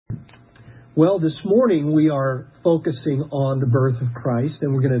Well, this morning we are focusing on the birth of Christ,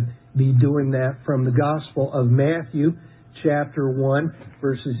 and we're going to be doing that from the Gospel of Matthew, chapter 1,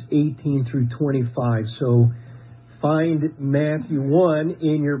 verses 18 through 25. So find Matthew 1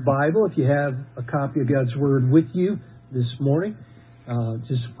 in your Bible. If you have a copy of God's Word with you this morning,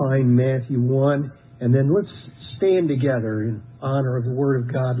 just find Matthew 1, and then let's stand together in honor of the Word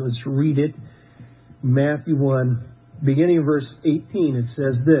of God. Let's read it. Matthew 1, beginning of verse 18, it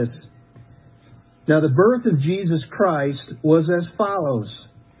says this: Now the birth of Jesus Christ was as follows.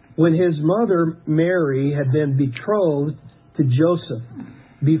 When his mother Mary had been betrothed to Joseph,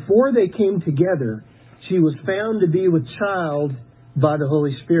 before they came together, she was found to be with child by the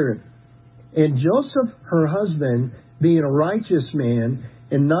Holy Spirit. And Joseph, her husband, being a righteous man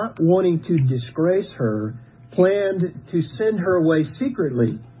and not wanting to disgrace her, planned to send her away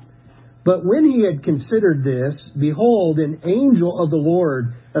secretly. But when he had considered this, behold, an angel of the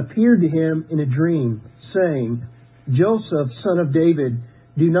Lord appeared to him in a dream, saying, Joseph, son of David,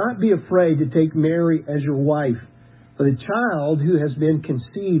 do not be afraid to take Mary as your wife, for the child who has been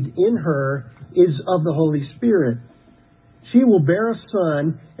conceived in her is of the Holy Spirit. She will bear a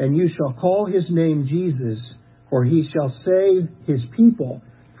son, and you shall call his name Jesus, for he shall save his people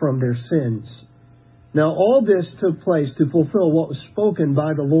from their sins. Now all this took place to fulfill what was spoken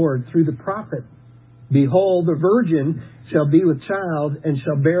by the Lord through the prophet. Behold, the virgin shall be with child, and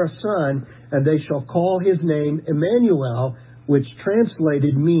shall bear a son, and they shall call his name Emmanuel, which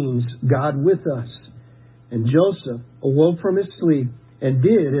translated means God with us. And Joseph awoke from his sleep, and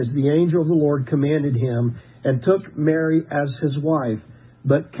did as the angel of the Lord commanded him, and took Mary as his wife,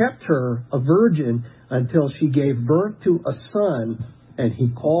 but kept her a virgin until she gave birth to a son, and he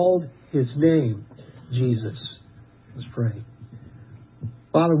called his name Jesus. Let's pray.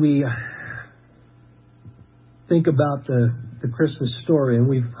 Father, we think about the Christmas story, and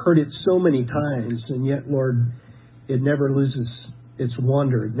we've heard it so many times, and yet, Lord, it never loses its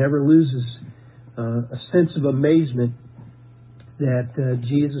wonder. It never loses a sense of amazement that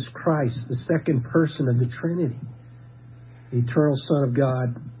Jesus Christ, the second person of the Trinity, the eternal Son of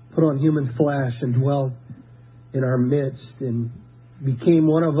God, put on human flesh and dwelt in our midst and became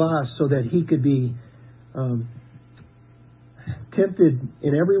one of us so that he could be tempted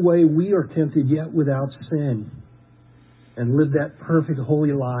in every way we are tempted, yet without sin, and live that perfect,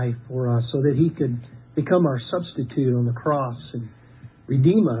 holy life for us so that he could become our substitute on the cross and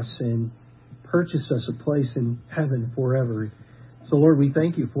redeem us and purchase us a place in heaven forever. So, Lord, we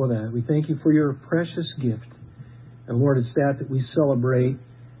thank you for that. We thank you for your precious gift. And, Lord, it's that we celebrate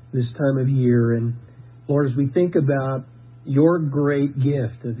this time of year. And, Lord, as we think about your great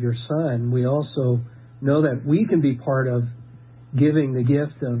gift of your Son, we also know that we can be part of giving the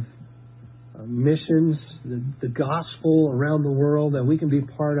gift of missions, the gospel around the world, that we can be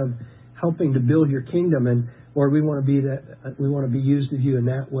part of helping to build your kingdom. And Lord, we want to be that. We want to be used of you in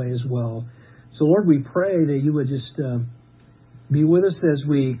that way as well. So Lord, we pray that you would just be with us as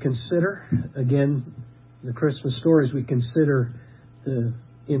we consider again the Christmas stories. We consider the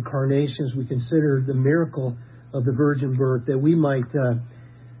incarnations. We consider the miracle of the virgin birth, that we might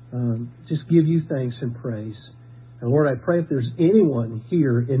just give you thanks and praise. And Lord, I pray if there's anyone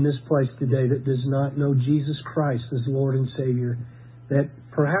here in this place today that does not know Jesus Christ as Lord and Savior, that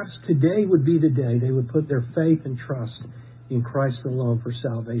perhaps today would be the day they would put their faith and trust in Christ alone for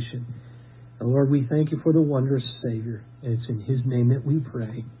salvation. And Lord, we thank you for the wondrous Savior. And it's in his name that we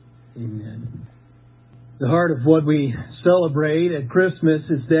pray. Amen. The heart of what we celebrate at Christmas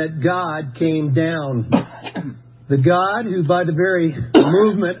is that God came down. The God who, by the very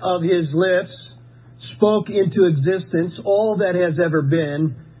movement of his lips, spoke into existence all that has ever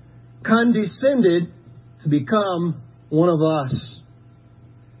been, condescended to become one of us.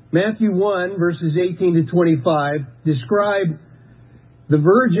 Matthew 1, verses 18 to 25, describe the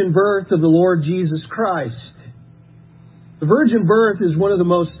virgin birth of the Lord Jesus Christ. The virgin birth is one of the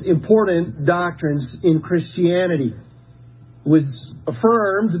most important doctrines in Christianity. It was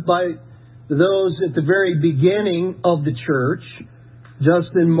affirmed by those at the very beginning of the church.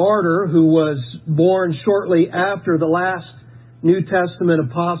 Justin Martyr, who was born shortly after the last New Testament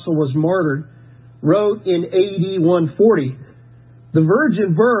apostle was martyred, wrote in AD 140, the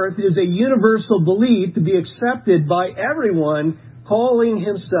virgin birth is a universal belief to be accepted by everyone calling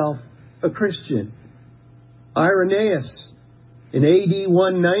himself a Christian. Irenaeus, in AD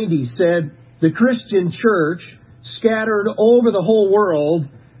 190, said, the Christian church, scattered over the whole world,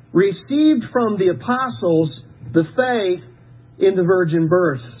 received from the apostles the faith in the virgin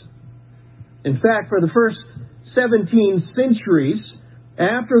birth. In fact, for the first 17 centuries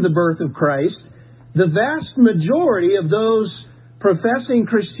after the birth of Christ, the vast majority of those professing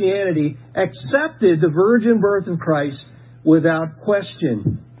Christianity accepted the virgin birth of Christ without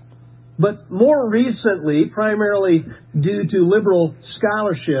question. But more recently, primarily due to liberal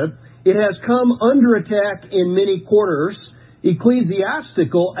scholarship, it has come under attack in many quarters,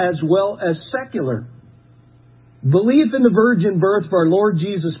 ecclesiastical as well as secular. Belief in the virgin birth of our Lord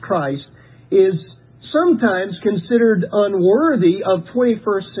Jesus Christ is sometimes considered unworthy of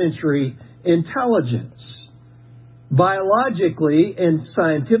 21st century intelligence. Biologically and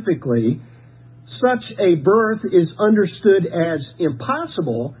scientifically, such a birth is understood as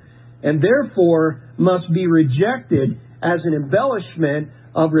impossible and therefore must be rejected as an embellishment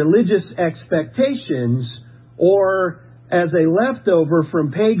of religious expectations or as a leftover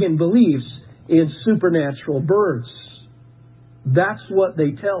from pagan beliefs in supernatural births. That's what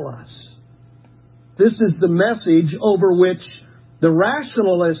they tell us. This is the message over which the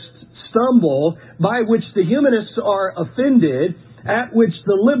rationalists stumble, by which the humanists are offended, at which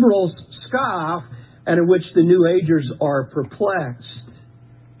the liberals scoff, and at which the New Agers are perplexed.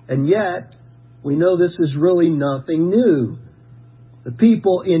 And yet, we know this is really nothing new. The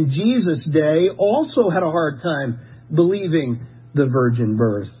people in Jesus' day also had a hard time believing the virgin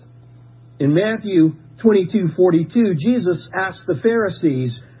birth. In Matthew 22:42, Jesus asked the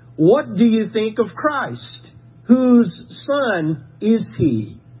Pharisees, "What do you think of Christ? Whose son is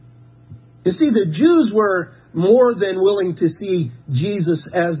he?" You see, the Jews were more than willing to see Jesus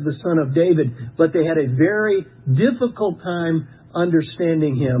as the son of David, but they had a very difficult time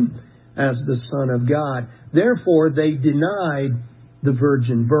understanding him as the Son of God. Therefore, they denied the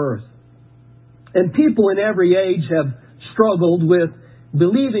virgin birth. And people in every age have struggled with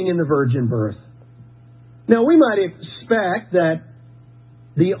believing in the virgin birth. Now, we might expect that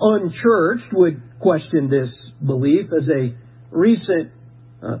the unchurched would question this belief, as a recent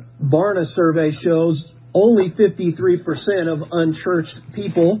Barna survey shows only 53% of unchurched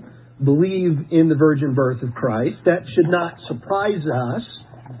people believe in the virgin birth of Christ. That should not surprise us.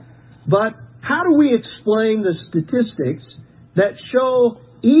 But how do we explain the statistics that show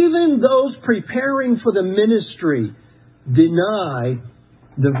even those preparing for the ministry deny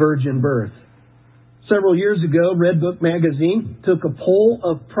the virgin birth? Several years ago, Red Book magazine took a poll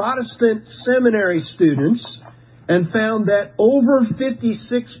of Protestant seminary students and found that over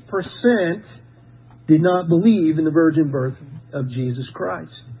 56% did not believe in the virgin birth of Jesus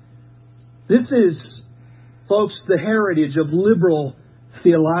Christ. This is, folks, the heritage of liberal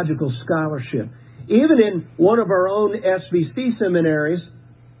theological scholarship. Even in one of our own SBC seminaries,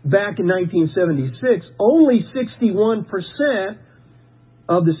 back in 1976, only 61%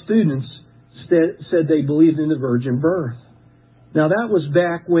 of the students said they believed in the virgin birth. Now, that was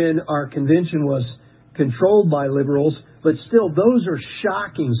back when our convention was controlled by liberals, but still, those are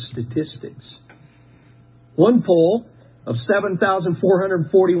shocking statistics. One poll of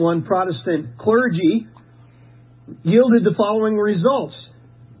 7,441 Protestant clergy yielded the following results.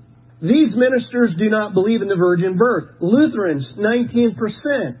 These ministers do not believe in the virgin birth. Lutherans,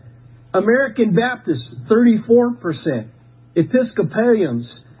 19%. American Baptists, 34%. Episcopalians,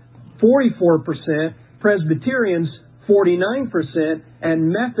 44%. Presbyterians, 49%. And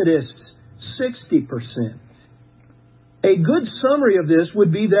Methodists, 60%. A good summary of this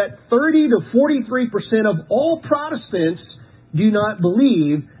would be that 30 to 43% of all Protestants do not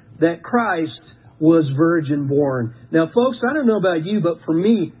believe that Christ was virgin born. Now, folks, I don't know about you, but for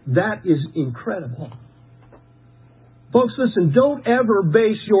me, that is incredible. Folks, listen, don't ever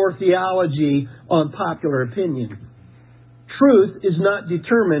base your theology on popular opinion. Truth is not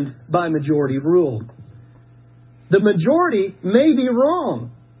determined by majority rule. The majority may be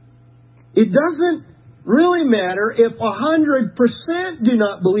wrong. It doesn't really matter if 100% do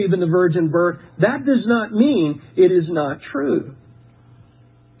not believe in the virgin birth. That does not mean it is not true.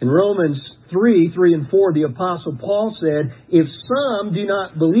 In Romans 3 and 4, the Apostle Paul said, "If some do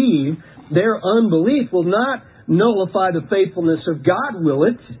not believe, their unbelief will not nullify the faithfulness of God, will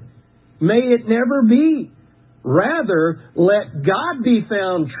it? May it never be. Rather, let God be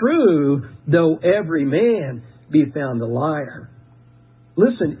found true, though every man be found a liar."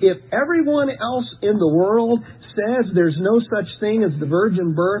 Listen, if everyone else in the world says there's no such thing as the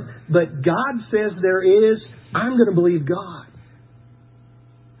virgin birth, but God says there is, I'm going to believe God.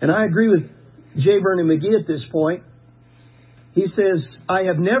 And I agree with J. Vernon McGee at this point. He says, "I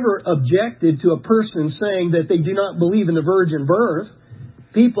have never objected to a person saying that they do not believe in the virgin birth.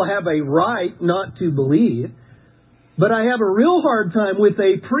 People have a right not to believe. But I have a real hard time with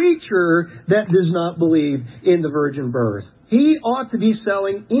a preacher that does not believe in the virgin birth. He ought to be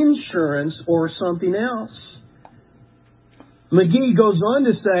selling insurance or something else." McGee goes on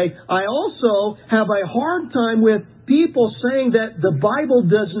to say, "I also have a hard time with people saying that the Bible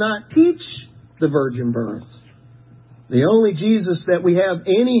does not teach the virgin birth. The only Jesus that we have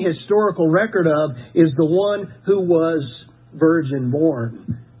any historical record of is the one who was virgin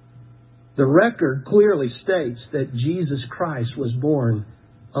born. The record clearly states that Jesus Christ was born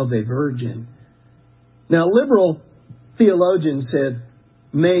of a virgin. Now, liberal theologians have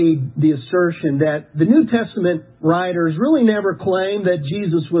made the assertion that the New Testament writers really never claimed that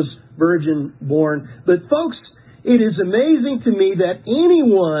Jesus was virgin born. But folks, it is amazing to me that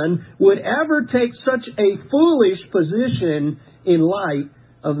anyone would ever take such a foolish position in light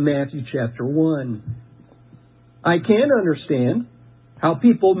of Matthew chapter 1. I can understand how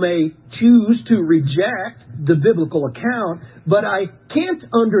people may choose to reject the biblical account, but I can't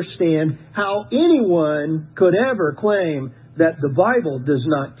understand how anyone could ever claim that the Bible does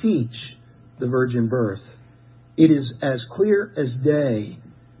not teach the virgin birth. It is as clear as day.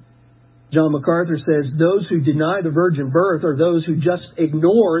 John MacArthur says, those who deny the virgin birth are those who just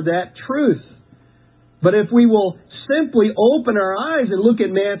ignore that truth. But if we will simply open our eyes and look at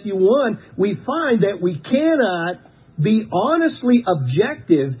Matthew 1, we find that we cannot be honestly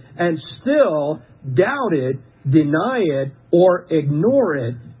objective and still doubt it, deny it, or ignore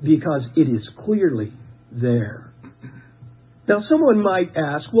it because it is clearly there. Now, someone might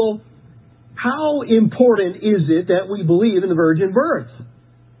ask, well, how important is it that we believe in the virgin birth?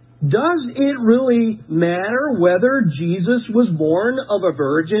 Does it really matter whether Jesus was born of a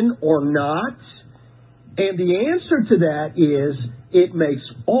virgin or not? And the answer to that is, it makes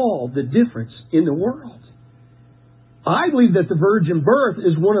all the difference in the world. I believe that the virgin birth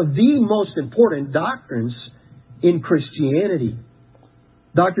is one of the most important doctrines in Christianity.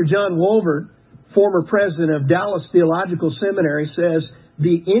 Dr. John Wolvert, former president of Dallas Theological Seminary, says,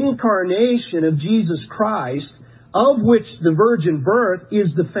 the incarnation of Jesus Christ, of which the virgin birth is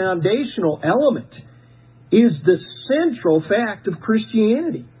the foundational element, is the central fact of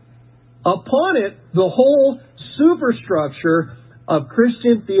Christianity. Upon it, the whole superstructure of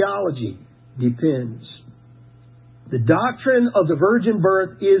Christian theology depends. The doctrine of the virgin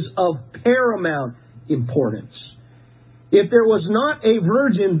birth is of paramount importance. If there was not a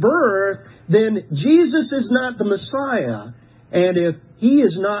virgin birth, then Jesus is not the Messiah. And if He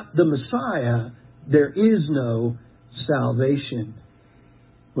is not the Messiah, there is no salvation.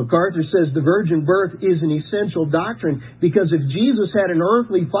 MacArthur says the virgin birth is an essential doctrine because if Jesus had an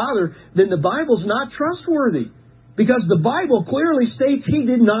earthly father, then the Bible's not trustworthy. Because the Bible clearly states He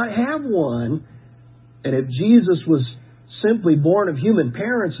did not have one. And if Jesus was simply born of human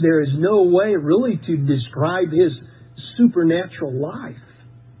parents, there is no way really to describe His supernatural life.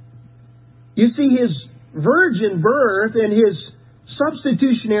 You see, His virgin birth and His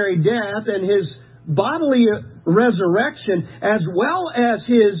substitutionary death and His bodily resurrection, as well as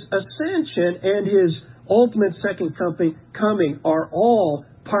His ascension and His ultimate second coming, are all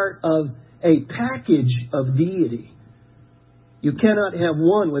part of a package of deity. You cannot have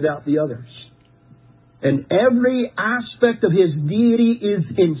one without the others. And every aspect of His deity is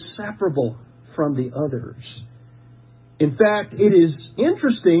inseparable from the others. In fact, it is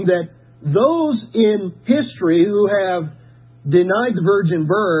interesting that those in history who have denied the virgin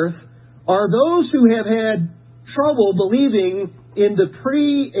birth are those who have had trouble believing in the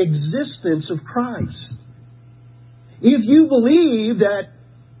pre-existence of Christ. If you believe that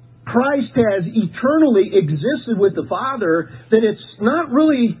Christ has eternally existed with the Father, then it's not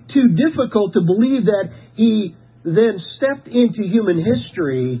really too difficult to believe that He then stepped into human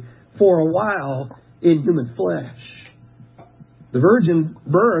history for a while in human flesh. The virgin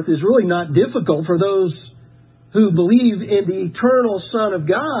birth is really not difficult for those who believe in the eternal Son of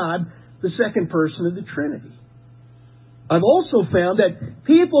God, the second person of the Trinity. I've also found that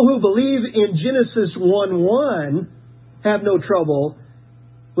people who believe in Genesis 1:1 have no trouble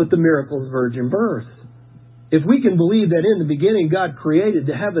with the miracle of the virgin birth. If we can believe that in the beginning God created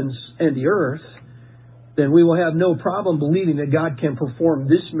the heavens and the earth, then we will have no problem believing that God can perform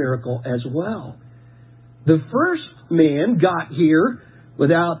this miracle as well. The first man got here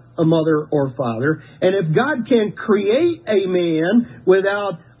without a mother or father, and if God can create a man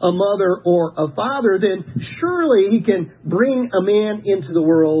without a mother or a father, then surely He can bring a man into the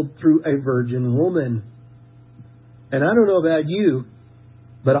world through a virgin woman. And I don't know about you,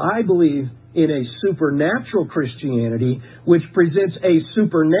 but I believe in a supernatural Christianity which presents a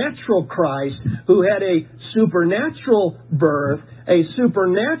supernatural Christ who had a supernatural birth, a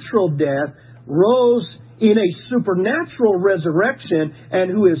supernatural death, rose in a supernatural resurrection,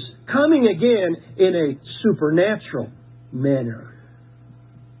 and who is coming again in a supernatural manner.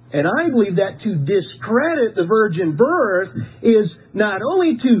 And I believe that to discredit the virgin birth is not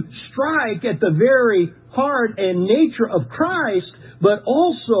only to strike at the very heart and nature of Christ, but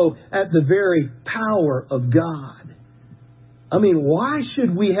also at the very power of God. I mean, why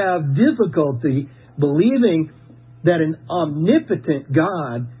should we have difficulty believing that an omnipotent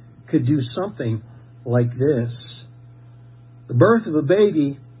God could do something like this? The birth of a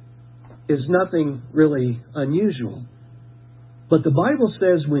baby is nothing really unusual. But the Bible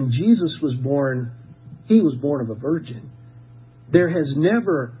says when Jesus was born, He was born of a virgin. There has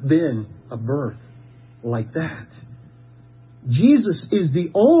never been a birth like that. Jesus is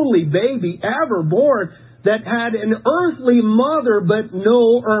the only baby ever born that had an earthly mother but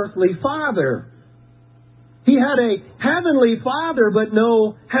no earthly father. He had a heavenly father but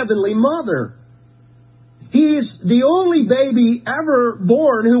no heavenly mother. He's the only baby ever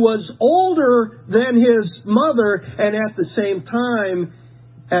born who was older than his mother and at the same time,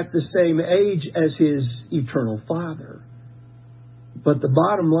 at the same age as his eternal Father. But the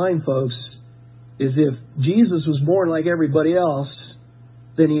bottom line, folks, is if Jesus was born like everybody else,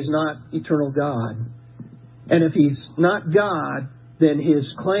 then He's not eternal God. And if He's not God, then His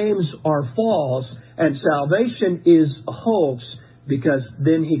claims are false and salvation is a hoax, because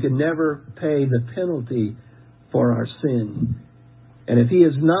then He could never pay the penalty for our sin. And if He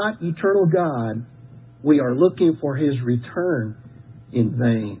is not eternal God, we are looking for His return in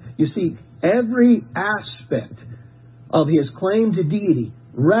vain. You see, every aspect of His claim to deity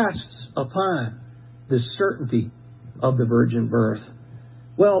rests upon the certainty of the virgin birth.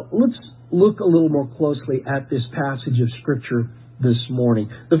 Well, let's look a little more closely at this passage of Scripture this morning.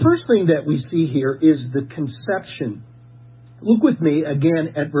 The first thing that we see here is the conception. Look with me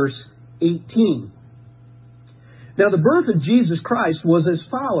again at verse 18. Now, the birth of Jesus Christ was as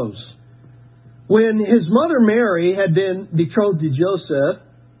follows. When His mother Mary had been betrothed to Joseph,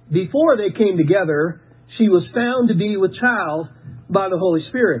 before they came together, she was found to be with child by the Holy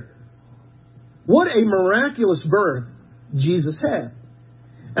Spirit. What a miraculous birth Jesus had.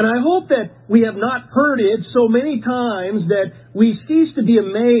 And I hope that we have not heard it so many times that we cease to be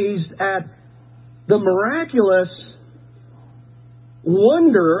amazed at the miraculous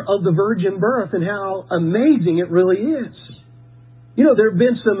wonder of the virgin birth and how amazing it really is. You know, there have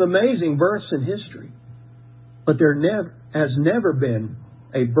been some amazing births in history, but there has never been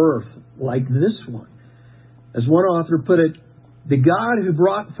a birth like this one. As one author put it, the God who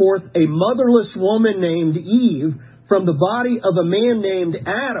brought forth a motherless woman named Eve from the body of a man named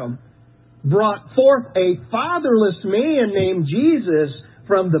Adam brought forth a fatherless man named Jesus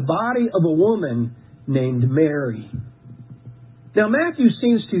from the body of a woman named Mary. Now, Matthew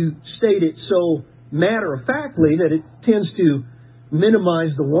seems to state it so matter-of-factly that it tends to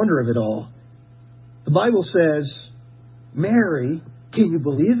minimize the wonder of it all. The Bible says, Mary, can you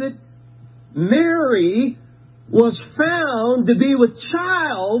believe it? Mary was found to be with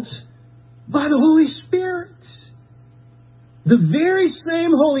child by the Holy Spirit. The very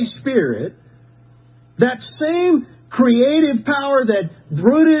same Holy Spirit, that same creative power that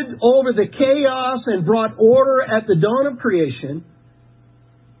brooded over the chaos and brought order at the dawn of creation,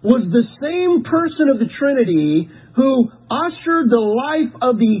 was the same person of the Trinity who ushered the life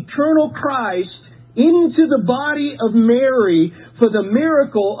of the eternal Christ into the body of Mary for the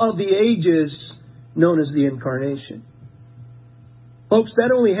miracle of the ages known as the Incarnation. Folks,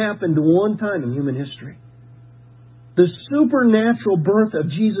 that only happened one time in human history. The supernatural birth of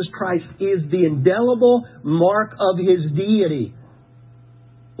Jesus Christ is the indelible mark of His deity.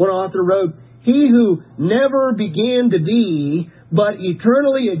 One author wrote, He who never began to be, but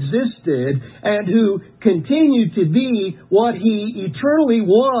eternally existed, and who continued to be what He eternally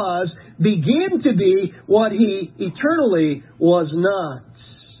was, began to be what He eternally was not.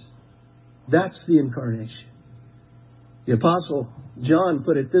 That's the Incarnation. The Apostle John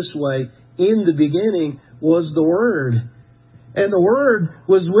put it this way, in the beginning was the Word, and the Word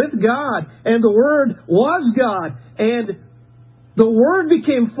was with God, and the Word was God, and the Word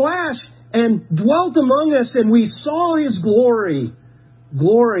became flesh and dwelt among us, and we saw His glory,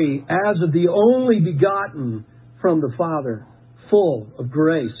 glory as of the only begotten from the Father, full of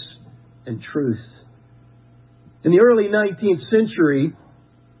grace and truth. In the early 19th century,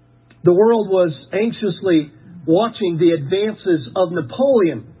 the world was anxiously watching the advances of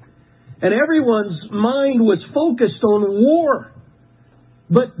Napoleon, and everyone's mind was focused on war.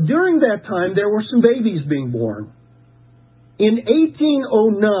 But during that time, there were some babies being born. In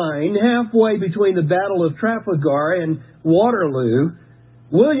 1809, halfway between the Battle of Trafalgar and Waterloo,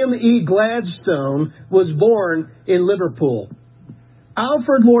 William E. Gladstone was born in Liverpool.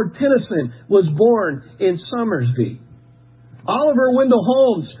 Alfred Lord Tennyson was born in Somersby. Oliver Wendell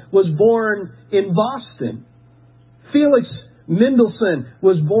Holmes was born in Boston. Felix Mendelssohn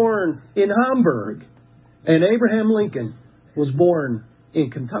was born in Hamburg. And Abraham Lincoln was born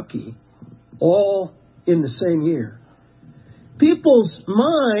in Kentucky, all in the same year. People's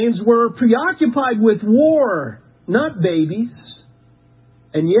minds were preoccupied with war, not babies.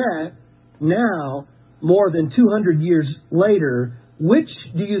 And yet, now, more than 200 years later, which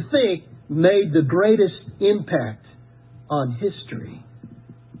do you think made the greatest impact on history?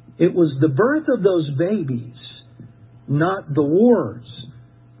 It was the birth of those babies, not the wars,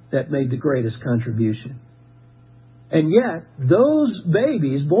 that made the greatest contribution. And yet, those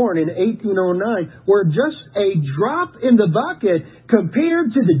babies born in 1809 were just a drop in the bucket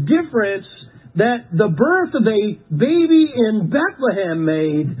compared to the difference that the birth of a baby in Bethlehem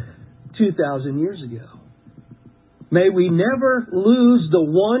made 2,000 years ago. May we never lose the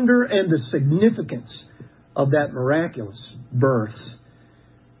wonder and the significance of that miraculous birth.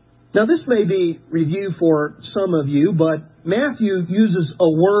 Now, this may be review for some of you, but Matthew uses a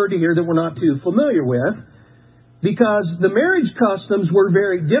word here that we're not too familiar with, because the marriage customs were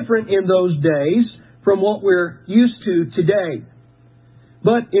very different in those days from what we're used to today.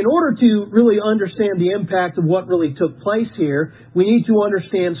 But in order to really understand the impact of what really took place here, we need to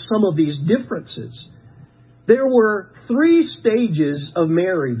understand some of these differences. There were 3 stages of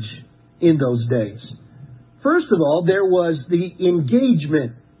marriage in those days. First of all, there was the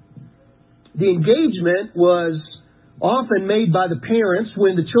engagement. The engagement was often made by the parents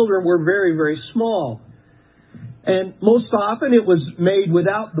when the children were very, very small. And most often it was made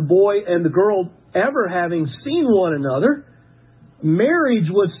without the boy and the girl ever having seen one another. Marriage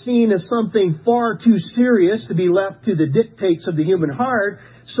was seen as something far too serious to be left to the dictates of the human heart.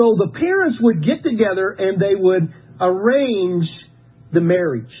 So the parents would get together and they would arrange the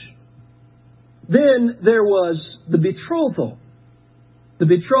marriage. Then there was the betrothal. The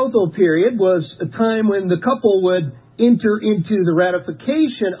betrothal period was a time when the couple would enter into the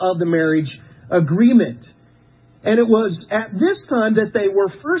ratification of the marriage agreement. And it was at this time that they were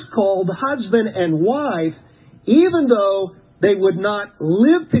first called husband and wife, even though they would not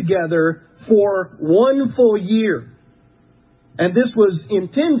live together for 1 full year. And this was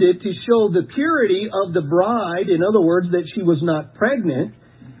intended to show the purity of the bride, in other words, that she was not pregnant,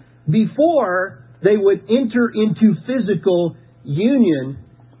 before they would enter into physical union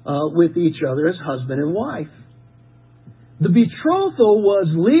with each other as husband and wife. The betrothal was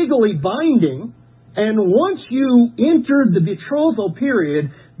legally binding, and once you entered the betrothal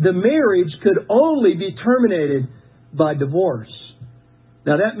period, the marriage could only be terminated by divorce.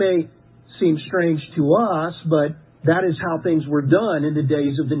 Now that may seem strange to us, but that is how things were done in the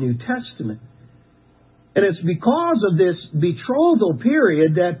days of the New Testament. And it's because of this betrothal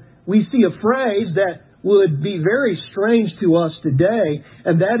period that we see a phrase that would be very strange to us today,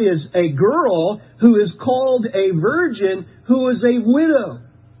 and that is a girl who is called a virgin who is a widow.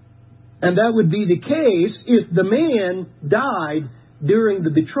 And that would be the case if the man died during the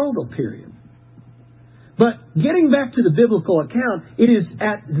betrothal period. But getting back to the biblical account, it is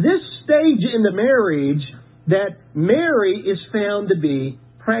at this stage in the marriage that Mary is found to be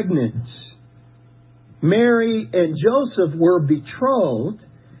pregnant. Mary and Joseph were betrothed,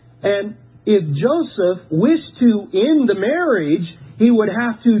 and if Joseph wished to end the marriage, he would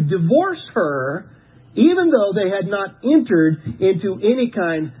have to divorce her, even though they had not entered into any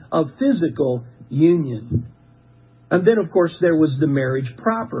kind of physical union. And then, of course, there was the marriage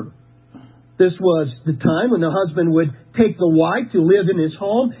proper. This was the time when the husband would take the wife to live in his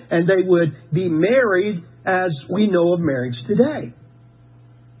home, and they would be married as we know of marriage today.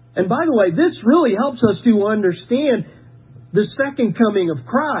 And by the way, this really helps us to understand the second coming of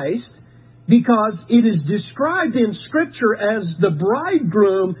Christ, because it is described in Scripture as the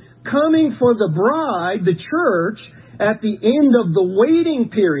bridegroom coming for the bride, the church, at the end of the waiting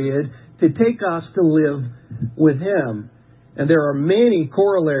period to take us to live with Him. And there are many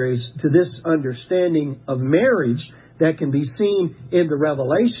corollaries to this understanding of marriage that can be seen in the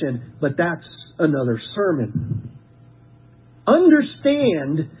Revelation, but that's another sermon.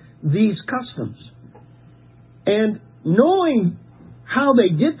 Understand these customs. And knowing how they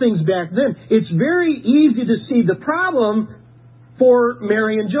did things back then, it's very easy to see the problem for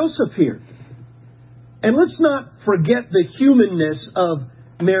Mary and Joseph here. And let's not forget the humanness of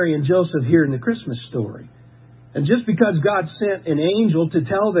Mary and Joseph here in the Christmas story. And just because God sent an angel to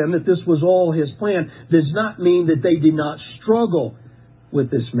tell them that this was all His plan does not mean that they did not struggle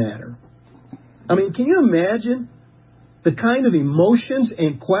with this matter. I mean, can you imagine the kind of emotions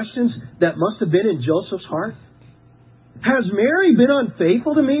and questions that must have been in Joseph's heart? Has Mary been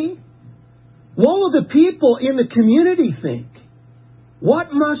unfaithful to me? What will the people in the community think? What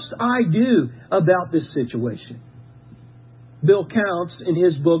must I do about this situation? Bill Counts, in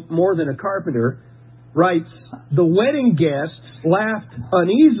his book, More Than a Carpenter, writes, "The wedding guests laughed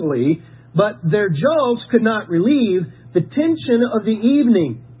uneasily, but their jokes could not relieve the tension of the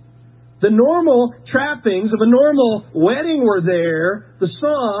evening. The normal trappings of a normal wedding were there, the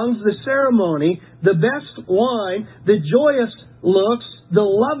songs, the ceremony, the best wine, the joyous looks, the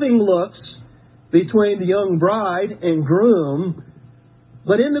loving looks between the young bride and groom.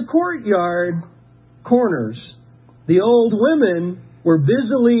 But in the courtyard corners, the old women were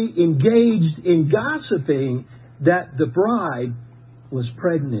busily engaged in gossiping that the bride was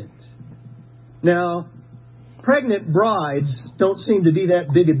pregnant." Now, pregnant brides don't seem to be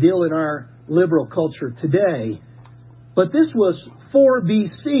that big a deal in our liberal culture today. But this was 4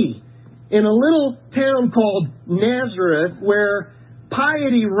 BC in a little town called Nazareth, where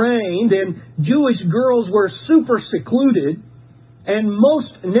piety reigned and Jewish girls were super secluded, and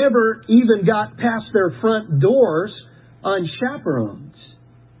most never even got past their front doors unchaperoned.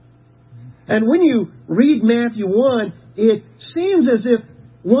 And when you read Matthew 1, it seems as if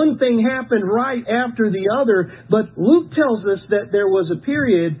one thing happened right after the other, but Luke tells us that there was a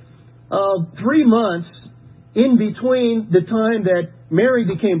period of 3 months in between the time that Mary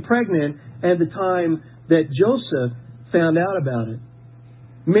became pregnant and the time that Joseph found out about it.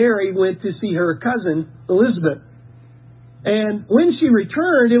 Mary went to see her cousin Elizabeth. And when she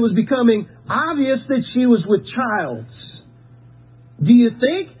returned, it was becoming obvious that she was with child. Do you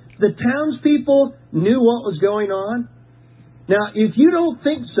think the townspeople knew what was going on? Now, if you don't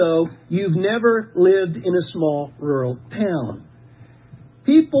think so, you've never lived in a small rural town.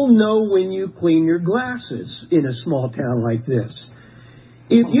 People know when you clean your glasses in a small town like this.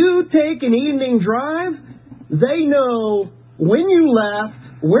 If you take an evening drive, they know when you left,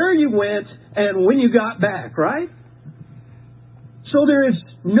 where you went, and when you got back, right? So there is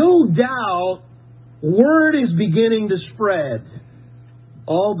no doubt word is beginning to spread.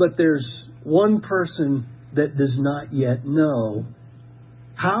 All but there's one person that does not yet know.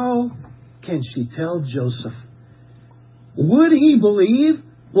 How can she tell Joseph? Would he believe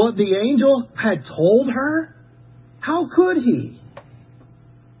what the angel had told her? How could he?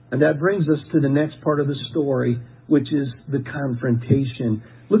 And that brings us to the next part of the story, which is the confrontation.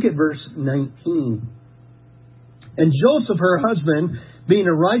 Look at verse 19. "And Joseph, her husband, being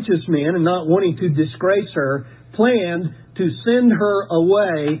a righteous man and not wanting to disgrace her, planned to send her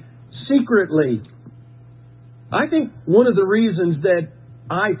away secretly." I think one of the reasons that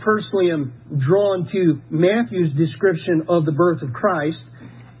I personally am drawn to Matthew's description of the birth of Christ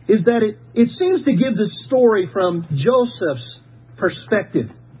is that it seems to give the story from Joseph's perspective.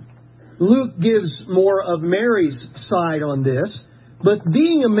 Luke gives more of Mary's side on this, but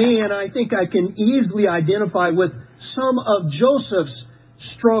being a man, I think I can easily identify with some of Joseph's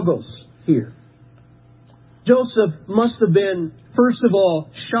struggles here. Joseph must have been, first of all,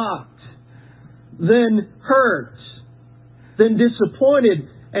 shocked, then hurt, then disappointed,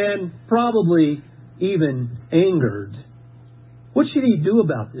 and probably even angered. What should he do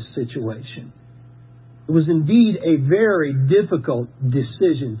about this situation? It was indeed a very difficult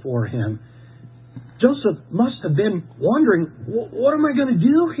decision for him. Joseph must have been wondering, what am I going to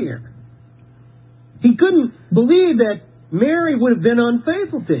do here? He couldn't believe that Mary would have been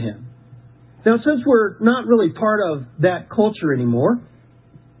unfaithful to him. Now, since we're not really part of that culture anymore,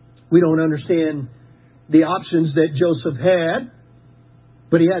 we don't understand the options that Joseph had,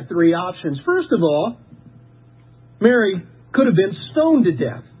 but he had 3 options. First of all, Mary could have been stoned to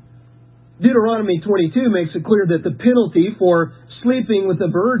death. Deuteronomy 22 makes it clear that the penalty for sleeping with a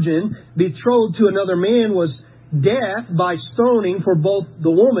virgin betrothed to another man was death by stoning for both the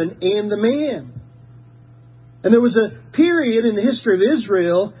woman and the man. And there was a period in the history of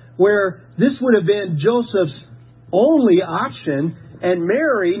Israel where this would have been Joseph's only option, and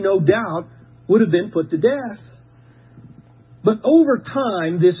Mary, no doubt, would have been put to death. But over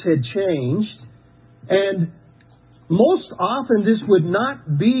time, this had changed, and most often this would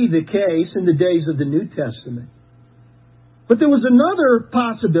not be the case in the days of the New Testament. But there was another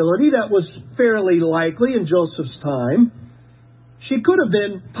possibility that was fairly likely in Joseph's time. She could have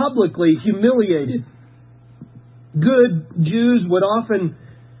been publicly humiliated. Good Jews would often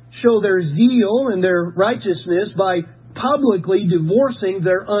show their zeal and their righteousness by publicly divorcing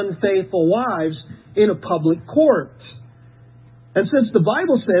their unfaithful wives in a public court. And since the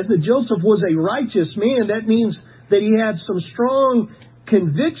Bible says that Joseph was a righteous man, that means that he had some strong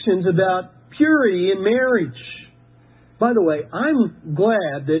convictions about purity in marriage. By the way, I'm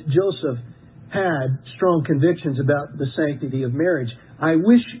glad that Joseph had strong convictions about the sanctity of marriage. I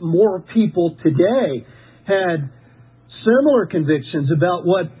wish more people today had similar convictions about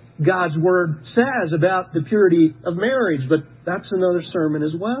what God's Word says about the purity of marriage, but that's another sermon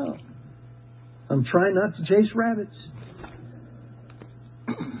as well. I'm trying not to chase rabbits.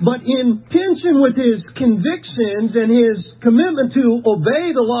 But in tension with his convictions and his commitment to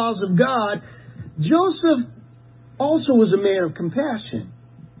obey the laws of God, Joseph also was a man of compassion.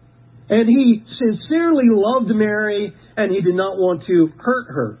 And he sincerely loved Mary, and he did not want to hurt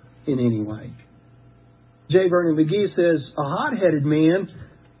her in any way. J. Vernon McGee says, a hot-headed man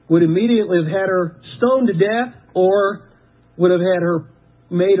would immediately have had her stoned to death or would have had her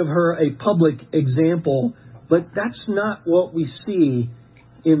made of her a public example. But that's not what we see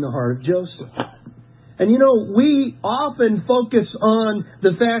in the heart of Joseph. And you know, we often focus on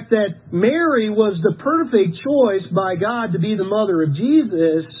the fact that Mary was the perfect choice by God to be the mother of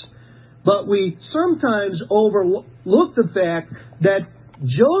Jesus, but we sometimes overlook the fact that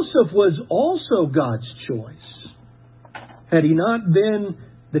Joseph was also God's choice. Had he not been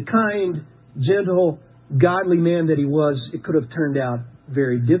the kind, gentle, godly man that he was, it could have turned out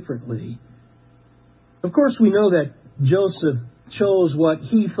very differently. Of course, we know that Joseph chose what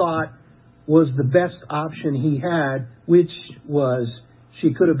he thought was the best option he had, which was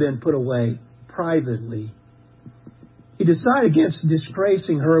she could have been put away privately. He decided against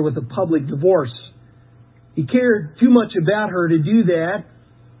disgracing her with a public divorce. He cared too much about her to do that.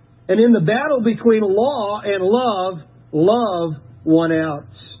 And in the battle between law and love won out.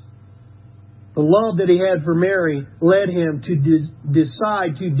 The love that he had for Mary led him to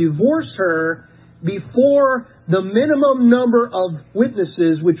decide to divorce her before the minimum number of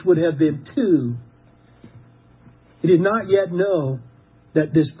witnesses, which would have been 2. He did not yet know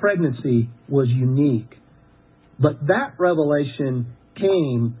that this pregnancy was unique. But that revelation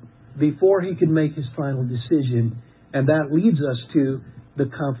came before he could make his final decision. And that leads us to the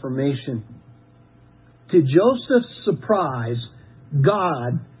confirmation. To Joseph's surprise,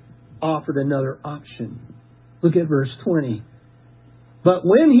 God offered another option. Look at verse 20. But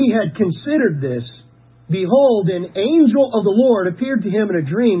when he had considered this, behold, an angel of the Lord appeared to him in a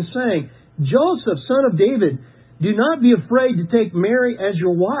dream, saying, Joseph, son of David, do not be afraid to take Mary as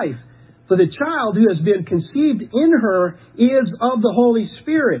your wife, for the child who has been conceived in her is of the Holy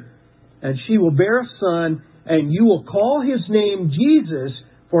Spirit. And she will bear a son, and you will call his name Jesus,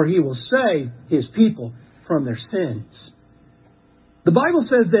 for he will save his people from their sins. The Bible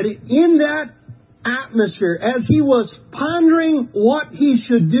says that in that atmosphere, as he was pondering what he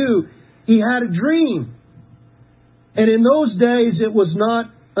should do, he had a dream. And in those days, it was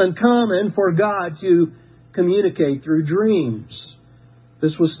not uncommon for God to communicate through dreams.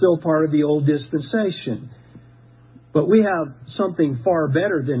 This was still part of the old dispensation. But we have something far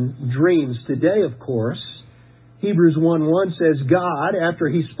better than dreams today, of course. Hebrews 1:1 says, God, after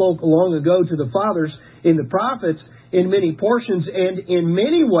he spoke long ago to the fathers in the prophets, in many portions and in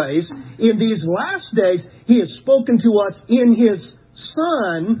many ways, in these last days, he has spoken to us in his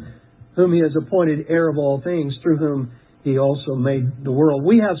Son, whom he has appointed heir of all things, through whom he also made the world.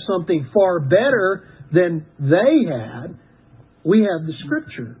 We have something far better than they had. We have the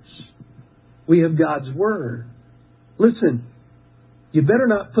Scriptures. We have God's Word. Listen, you better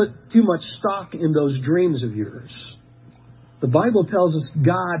not put too much stock in those dreams of yours. The Bible tells us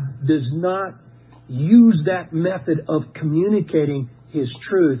God does not use that method of communicating His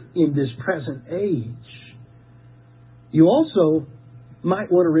truth in this present age. You also might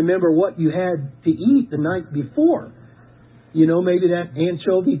want to remember what you had to eat the night before. You know, maybe that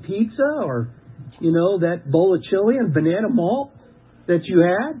anchovy pizza or, you know, that bowl of chili and banana malt that you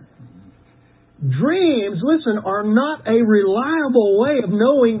had. Dreams, listen, are not a reliable way of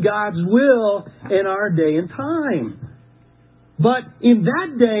knowing God's will in our day and time. But in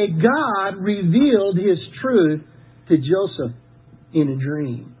that day, God revealed His truth to Joseph in a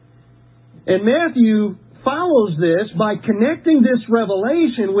dream. And Matthew follows this by connecting this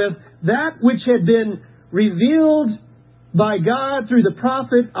revelation with that which had been revealed by God through the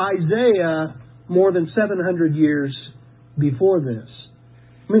prophet Isaiah more than 700 years before this.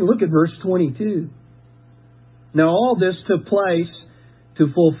 I mean, look at verse 22. Now all this took place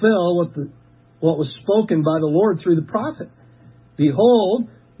to fulfill what was spoken by the Lord through the prophet. Behold,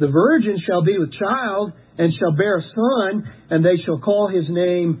 the virgin shall be with child and shall bear a son, and they shall call his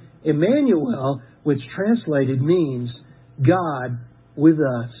name Emmanuel, which translated means God with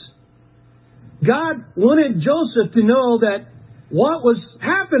us. God wanted Joseph to know that what was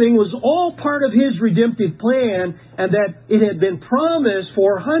happening was all part of His redemptive plan, and that it had been promised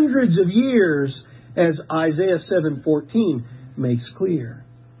for hundreds of years, as Isaiah 7:14 makes clear.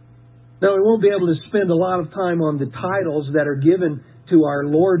 Now, we won't be able to spend a lot of time on the titles that are given to our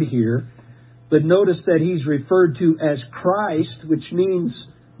Lord here, but notice that He's referred to as Christ, which means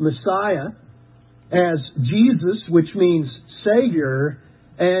Messiah, as Jesus, which means Savior,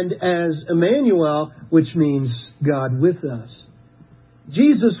 and as Emmanuel, which means God with us.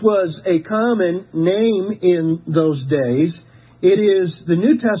 Jesus was a common name in those days. It is the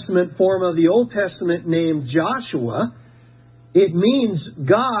New Testament form of the Old Testament name Joshua. It means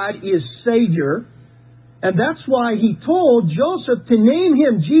God is Savior. And that's why he told Joseph to name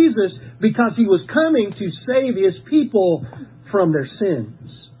him Jesus, because he was coming to save his people from their sins.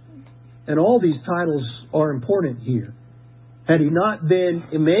 And all these titles are important here. Had he not been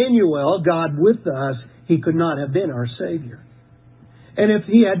Emmanuel, God with us, he could not have been our Savior. And if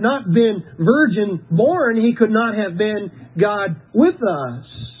he had not been virgin born, he could not have been God with us.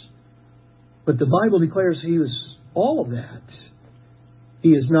 But the Bible declares he was all of that. He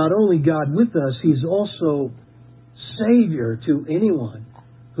is not only God with us, he is also Savior to anyone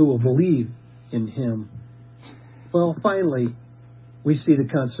who will believe in him. Well, finally, we see the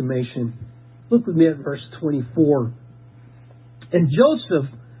consummation. Look with me at verse 24. And Joseph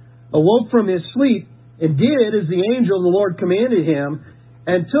awoke from his sleep and did as the angel of the Lord commanded him,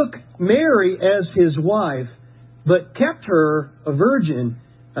 and took Mary as his wife, but kept her a virgin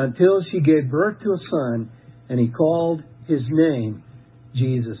until she gave birth to a son, and he called his name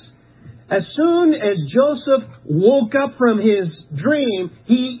Jesus. As soon as Joseph woke up from his dream,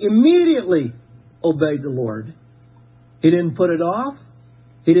 he immediately obeyed the Lord. He didn't put it off.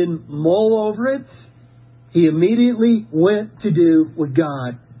 He didn't mull over it. He immediately went to do what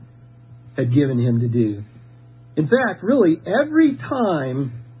God had given him to do. In fact, really, every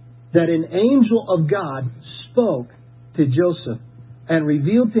time that an angel of God spoke to Joseph and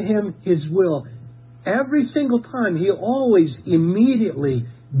revealed to him his will, every single time he always immediately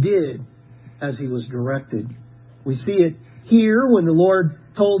did as he was directed. We see it here when the Lord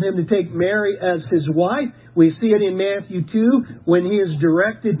told him to take Mary as his wife. We see it in Matthew 2 when he is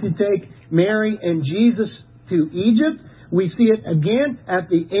directed to take Mary and Jesus to Egypt. We see it again at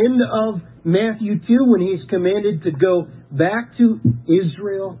the end of Matthew 2 when he's commanded to go back to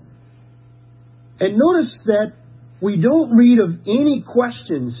Israel. And notice that we don't read of any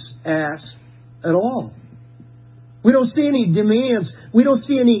questions asked at all. We don't see any demands. We don't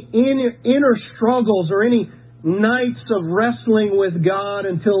see any inner struggles or any nights of wrestling with God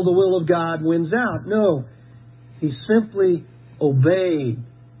until the will of God wins out. No, he simply obeyed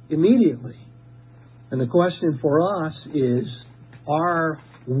immediately. And the question for us is, are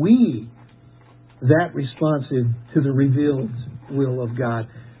we that responsive to the revealed will of God?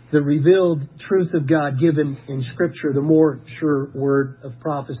 The revealed truth of God given in Scripture, the more sure word of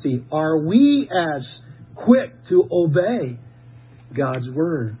prophecy. Are we as quick to obey God's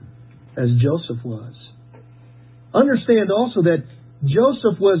word as Joseph was? Understand also that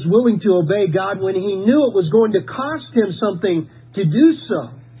Joseph was willing to obey God when he knew it was going to cost him something to do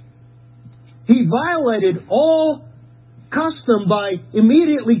so. He violated all custom by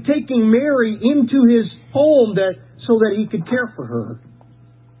immediately taking Mary into his home so that he could care for her.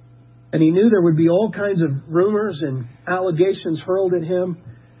 And he knew there would be all kinds of rumors and allegations hurled at him.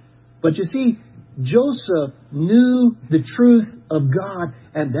 But you see, Joseph knew the truth of God,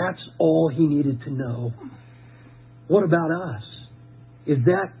 and that's all he needed to know. What about us? Is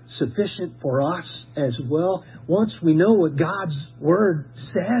that sufficient for us as well? Once we know what God's Word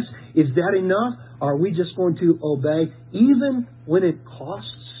says, is that enough? Are we just going to obey even when it costs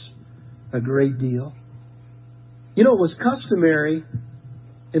a great deal? You know, it was customary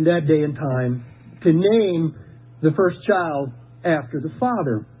in that day and time to name the first child after the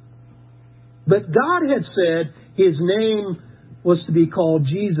father. But God had said his name was to be called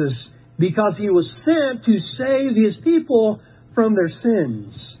Jesus because he was sent to save his people from their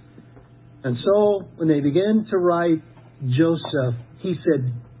sins. And so when they began to write Joseph, he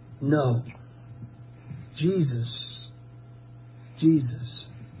said, no, Jesus.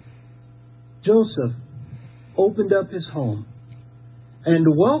 Joseph opened up his home and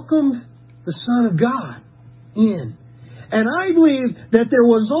welcomed the Son of God in. And I believe that there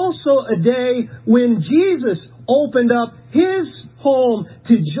was also a day when Jesus opened up his home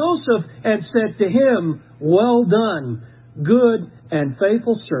to Joseph and said to him, well done, good and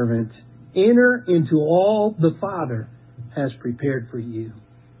faithful servant. Enter into all the Father has prepared for you.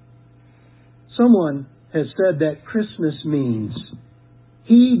 Someone has said that Christmas means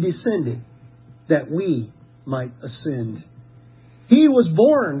He descended that we might ascend. He was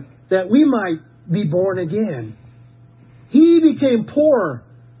born that we might be born again. He became poor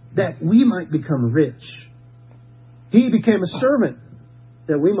that we might become rich. He became a servant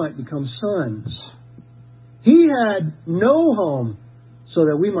that we might become sons. He had no home so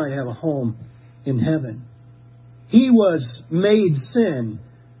that we might have a home in heaven. He was made sin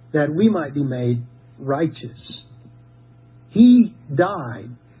that we might be made righteous. He died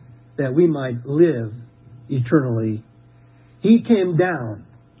that we might live eternally. He came down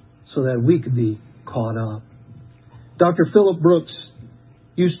so that we could be caught up. Dr. Philip Brooks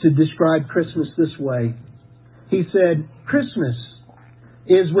used to describe Christmas this way. He said, Christmas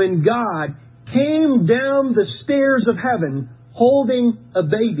is when God came down the stairs of heaven holding a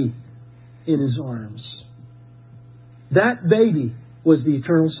baby in His arms. That baby was the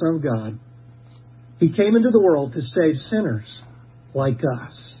eternal Son of God. He came into the world to save sinners like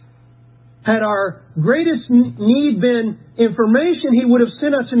us. Had our greatest need been information, He would have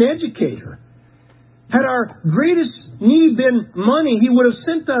sent us an educator. Had our greatest need been money, He would have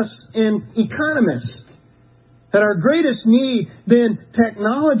sent us an economist. Had our greatest need been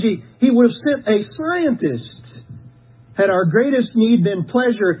technology, He would have sent a scientist. Had our greatest need been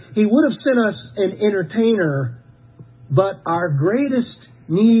pleasure, He would have sent us an entertainer. But our greatest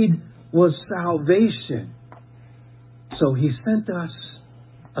need was salvation. So He sent us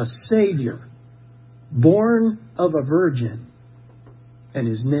a Savior, born of a virgin, and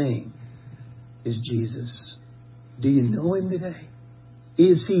His name is Jesus. Do you know Him today?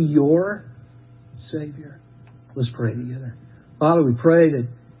 Is He your Savior? Let's pray together. Father, we pray that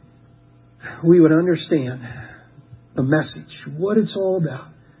we would understand the message, what it's all about.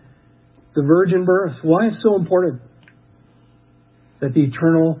 The virgin birth, why it's so important that the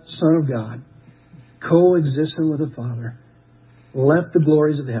eternal Son of God, coexisting with the Father, left the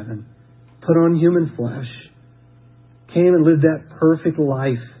glories of heaven, put on human flesh, came and lived that perfect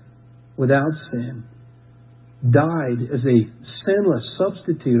life without sin, died as a sinless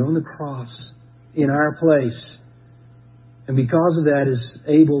substitute on the cross in our place, and because of that is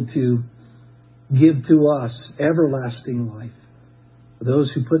able to give to us everlasting life for those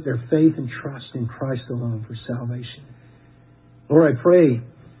who put their faith and trust in Christ alone for salvation. Lord, I pray if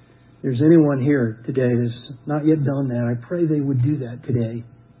there's anyone here today that's not yet done that, I pray they would do that today.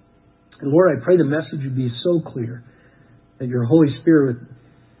 And Lord, I pray the message would be so clear that Your Holy Spirit would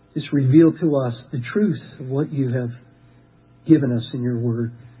just reveal to us the truth of what You have given us in Your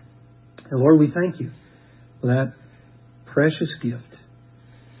Word. And Lord, we thank You for that precious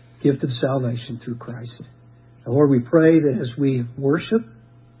gift of salvation through Christ. And Lord, we pray that as we worship,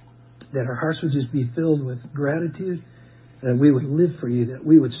 that our hearts would just be filled with gratitude, that we would live for You, that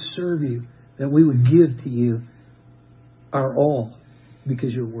we would serve You, that we would give to You our all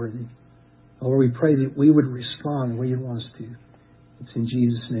because You're worthy. Lord, we pray that we would respond the way You want us to. It's in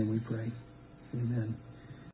Jesus' name we pray. Amen.